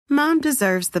Mom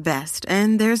deserves the best,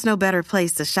 and there's no better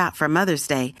place to shop for Mother's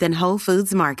Day than Whole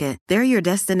Foods Market. They're your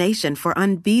destination for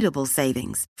unbeatable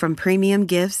savings, from premium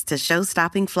gifts to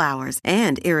show-stopping flowers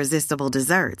and irresistible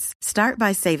desserts. Start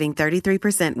by saving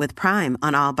 33% with Prime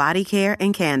on all body care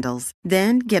and candles.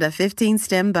 Then get a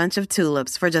 15-stem bunch of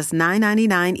tulips for just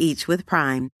 $9.99 each with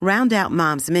Prime. Round out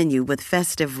Mom's menu with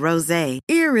festive rosé,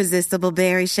 irresistible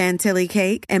berry chantilly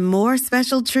cake, and more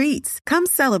special treats. Come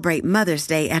celebrate Mother's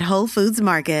Day at Whole Foods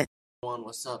Market.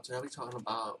 What's up? Today we're talking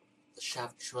about the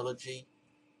Shaft trilogy.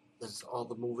 This is all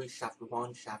the movies: Shaft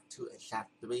 1, Shaft 2, and Shaft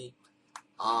 3.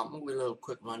 I'm gonna give a little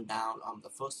quick rundown. The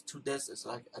first two discs is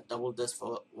like a double disc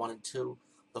for 1 and 2.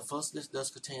 The first disc does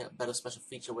contain a better special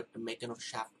feature with the making of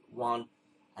Shaft 1,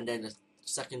 and then the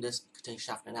second disc contains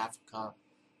Shaft in Africa.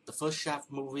 The first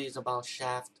Shaft movie is about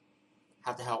Shaft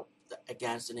have to help a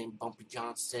gangster named Bumpy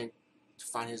Johnson to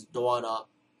find his daughter,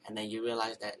 and then you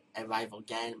realize that a rival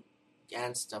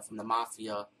gangster from the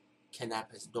mafia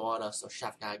kidnapped his daughter, so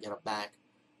Shaft gotta get her back.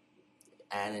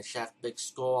 And in Shaft Big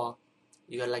Score,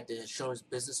 you got like the insurance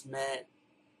businessman,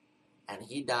 and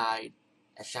he died,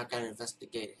 and Shaft gotta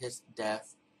investigate his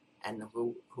death and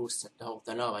who set the whole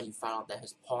thing up. And you find out that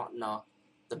his partner,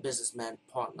 the businessman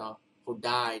partner who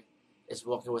died, is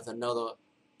working with another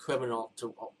criminal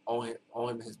to owe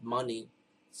him his money.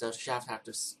 So Shaft have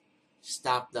to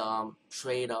stop the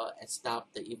trader and stop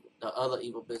the other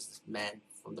evil businessman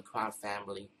from the crime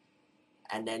family.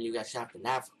 And then you got Shaft in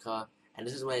Africa, and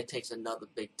this is when it takes another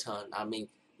big turn. I mean,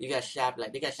 you got Shaft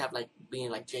like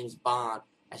being like James Bond,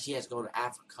 and she has to go to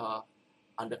Africa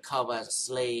undercover as a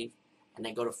slave, and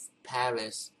then go to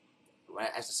Paris, right?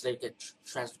 As a slave, get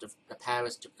transferred to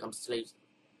Paris to become slaves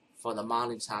for the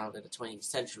modern time of the 20th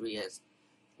century, as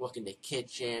work in the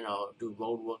kitchen or do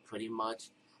road work pretty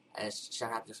much. And she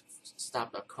have to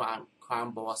stop the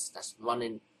crime boss that's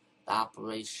running the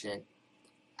operation.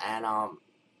 And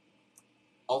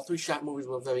all three Shaft movies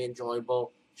were very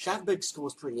enjoyable. Shaft Big School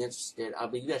was pretty interesting. I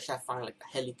mean, you got Shaft finding like the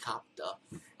helicopter.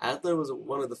 I thought it was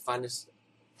one of the finest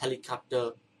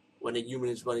helicopter when the human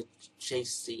is running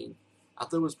chase scene. I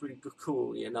thought it was pretty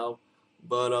cool, you know.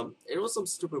 But it was some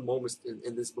stupid moments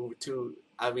in this movie too.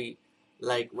 I mean,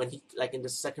 like when he in the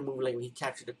second movie, like when he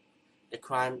captured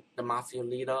the mafia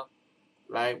leader,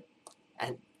 right?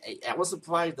 And I was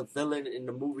surprised the villain in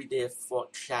the movie there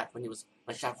fought Shaft when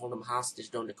Shaft held him hostage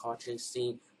during the car chase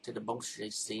scene to the boat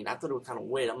chase scene. I thought it was kind of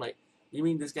weird. I'm like, you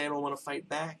mean this guy don't want to fight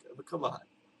back? But come on.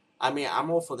 I mean,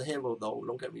 I'm all for the hero though.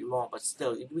 Don't get me wrong, but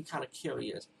still, you'd be kind of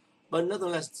curious. But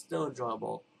nonetheless, still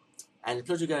enjoyable. And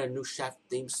plus, you got a new Shaft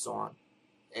theme song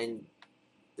in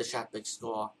the Shaft Big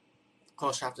Score. Of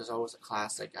course, Shaft is always a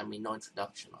classic. I mean, no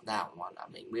introduction on that one. I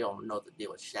mean, we all know the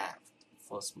deal with Shaft,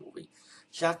 first movie.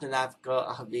 Shaft in Africa,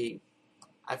 I mean,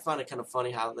 I find it kind of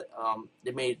funny how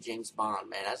they made James Bond,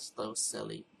 man. That's so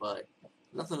silly, but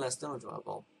nonetheless, still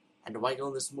enjoyable. And the white girl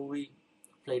in this movie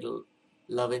played the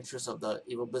love interest of the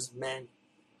evil businessman,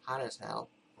 hot as hell.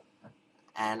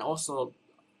 And also,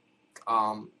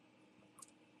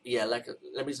 yeah, like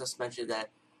let me just mention that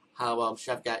how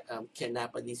Shaft got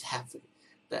kidnapped by these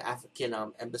the African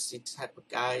embassy type of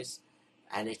guys,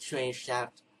 and they train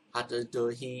Shaft how to do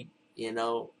heat. You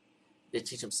know, they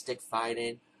teach him stick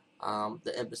fighting.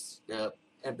 The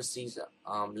embassy's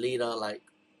leader, like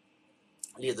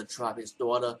leader of the tribe, his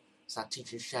daughter, start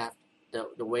teaching Shaft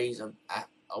the ways of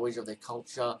their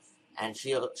culture, and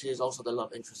she is also the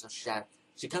love interest of Shaft.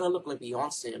 She kind of looked like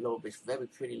Beyonce a little bit, very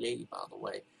pretty lady by the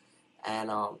way, and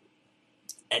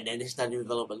then they started to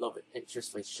develop a love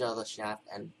interest for each other, Shaft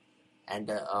and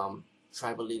the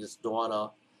tribal leader's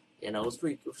daughter. You know, it was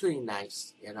pretty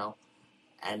nice, you know.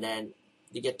 And then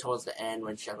you get towards the end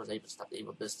when Shaft was able to stop the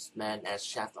evil businessman, as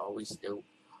Shaft always do.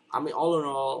 I mean, all in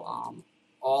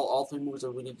all three movies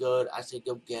are really good. I say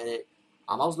go get it.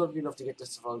 I was lucky enough to get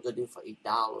this for a good deal for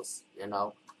 $8, you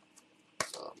know.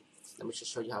 So let me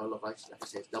just show you how it looks like. Like I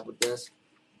said, it's double disc,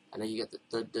 and then you get the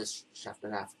third disc, Shaft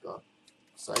in Africa.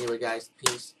 So anyway, guys,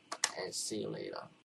 peace, and see you later.